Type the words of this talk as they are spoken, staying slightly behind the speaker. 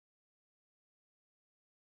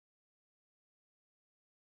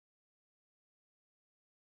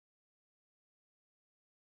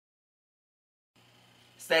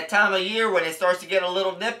It's that time of year when it starts to get a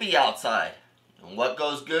little nippy outside. And what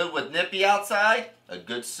goes good with nippy outside? A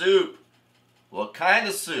good soup. What kind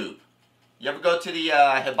of soup? You ever go to the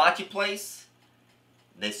hibachi place?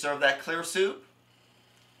 They serve that clear soup?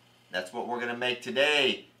 That's what we're going to make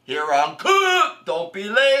today. Here on Cook! Don't be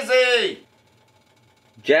lazy!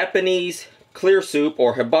 Japanese clear soup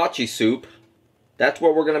or hibachi soup. That's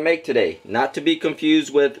what we're going to make today. Not to be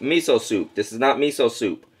confused with miso soup. This is not miso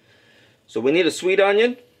soup. So we need a sweet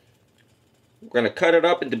onion. We're going to cut it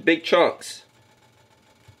up into big chunks.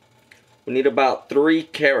 We need about 3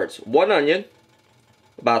 carrots. 1 onion.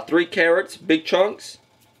 About 3 carrots, big chunks.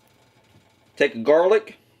 Take a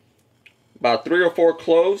garlic. About 3 or 4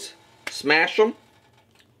 cloves. Smash them.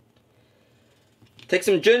 Take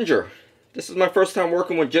some ginger. This is my first time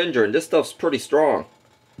working with ginger, and this stuff's pretty strong.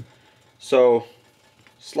 So,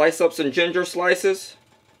 slice up some ginger slices.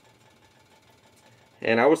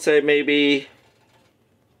 And I would say maybe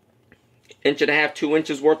 1.5 inches, 2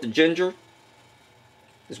 inches worth of ginger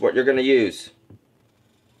is what you're going to use.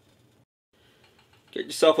 Get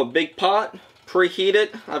yourself a big pot, preheat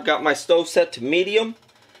it. I've got my stove set to medium.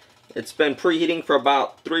 It's been preheating for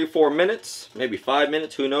about 3 or 4 minutes, maybe 5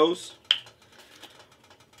 minutes, who knows.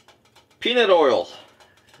 Peanut oil,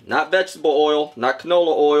 not vegetable oil, not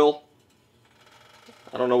canola oil.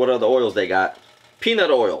 I don't know what other oils they got. Peanut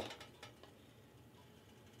oil.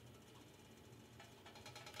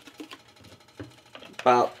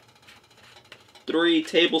 About 3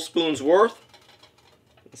 tablespoons worth.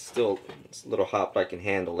 It's a little hot, but I can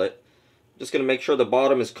handle it. Just going to make sure the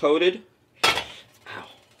bottom is coated. Ow.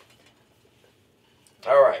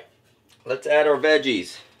 Alright, let's add our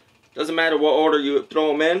veggies. Doesn't matter what order you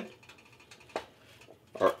throw them in.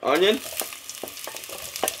 Our onion,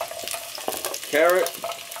 carrot,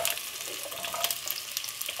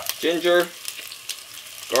 ginger,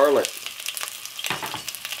 garlic.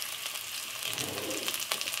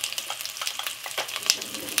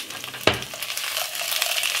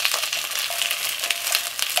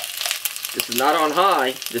 This is not on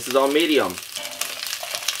high, this is on medium.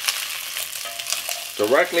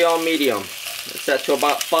 Directly on medium. It's set to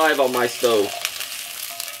about 5 on my stove.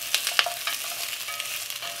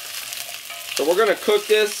 So we're going to cook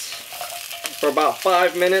this for about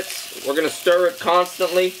 5 minutes. We're going to stir it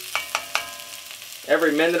constantly.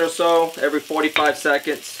 Every minute or so, every 45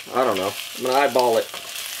 seconds. I don't know. I'm going to eyeball it.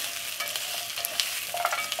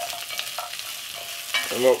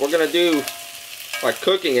 And what we're going to do by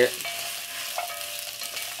cooking it,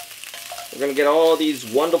 we're going to get all these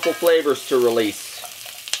wonderful flavors to release.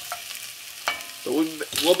 So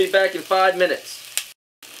we'll be back in 5 minutes.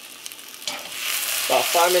 About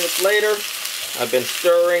 5 minutes later, I've been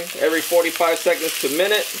stirring every 45 seconds to a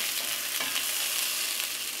minute.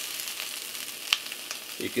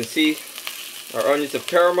 You can see our onions have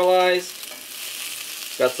caramelized.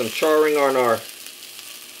 Got some charring on our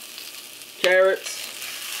carrots.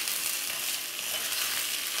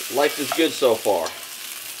 Life is good so far.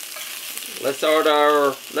 Let's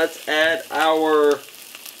add our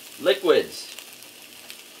liquids.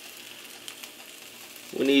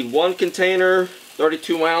 We need 1 container,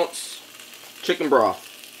 32 ounce chicken broth.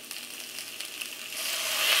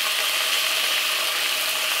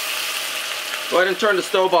 Go ahead and turn the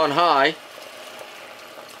stove on high.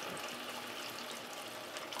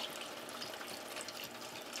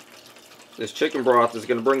 This chicken broth is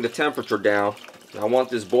going to bring the temperature down. I want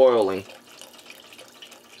this boiling.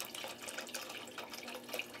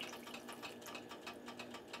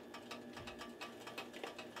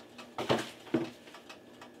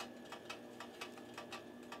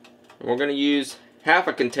 We're going to use half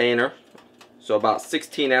a container, so about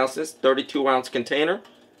 16 ounces, 32 ounce container,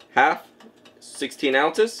 half, 16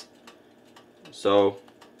 ounces. So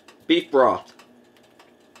beef broth.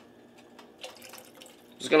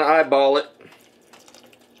 Just going to eyeball it.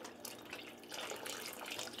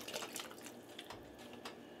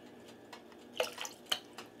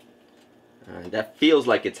 That feels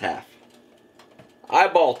like it's half.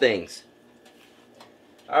 Eyeball things.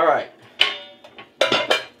 Alright.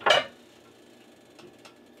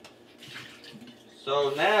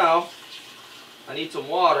 So now, I need some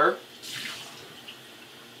water.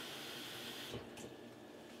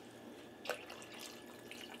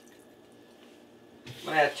 I'm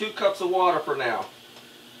going to add 2 cups of water for now.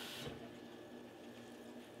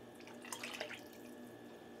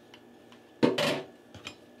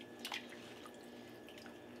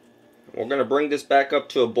 We're going to bring this back up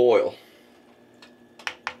to a boil.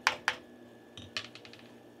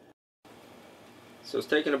 So it's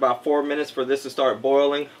taking about 4 minutes for this to start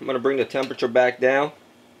boiling. I'm going to bring the temperature back down. I'm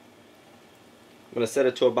going to set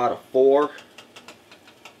it to about a 4.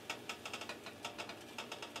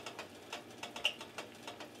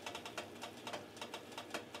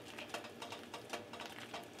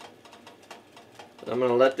 I'm going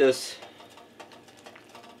to let this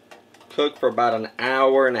cook for about an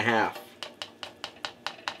hour and a half.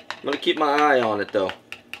 I'm going to keep my eye on it though.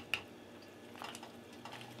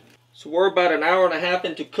 So we're about an hour and a half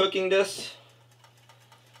into cooking this.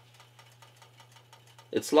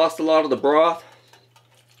 It's lost a lot of the broth.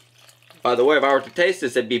 By the way, if I were to taste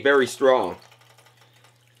this, it'd be very strong.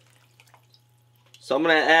 So I'm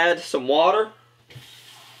going to add some water.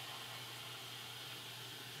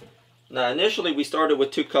 Now initially we started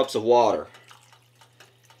with 2 cups of water.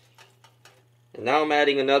 And now I'm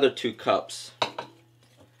adding another 2 cups.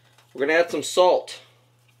 We're going to add some salt.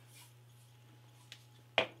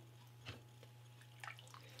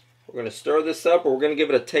 We're going to stir this up, or we're going to give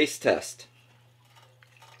it a taste test.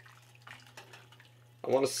 I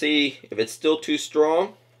want to see if it's still too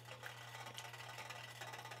strong,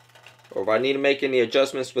 or if I need to make any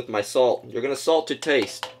adjustments with my salt. You're going to salt to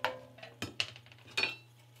taste.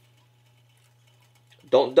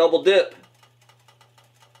 Don't double dip.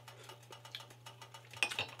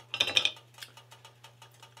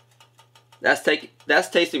 That's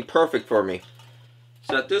tasting perfect for me.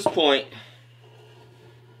 So at this point,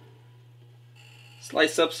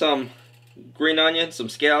 slice up some green onion, some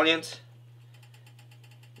scallions,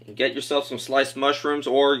 and get yourself some sliced mushrooms,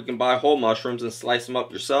 or you can buy whole mushrooms and slice them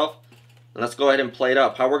up yourself. And let's go ahead and plate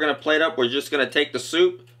up. How we're going to plate up, we're just going to take the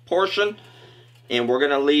soup portion and we're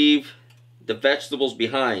going to leave the vegetables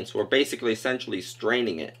behind. So we're basically essentially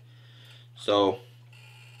straining it. So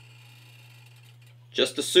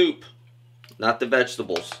just the soup, not the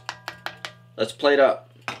vegetables. Let's plate up.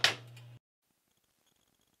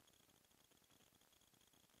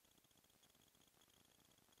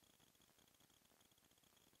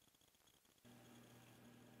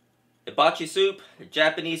 Hibachi soup,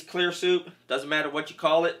 Japanese clear soup, doesn't matter what you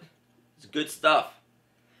call it, it's good stuff.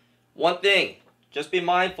 One thing, just be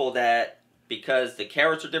mindful that because the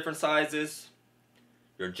carrots are different sizes,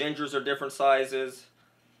 your gingers are different sizes,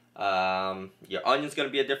 your onion's going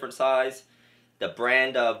to be a different size, the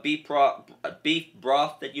brand of beef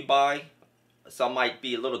broth that you buy, some might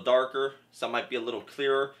be a little darker, some might be a little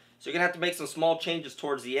clearer, so you're going to have to make some small changes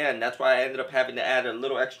towards the end. That's why I ended up having to add a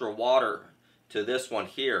little extra water to this one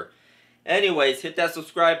here. Anyways, hit that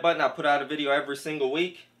subscribe button. I put out a video every single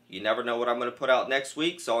week. You never know what I'm going to put out next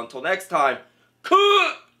week. So until next time,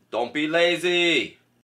 cook! Don't be lazy.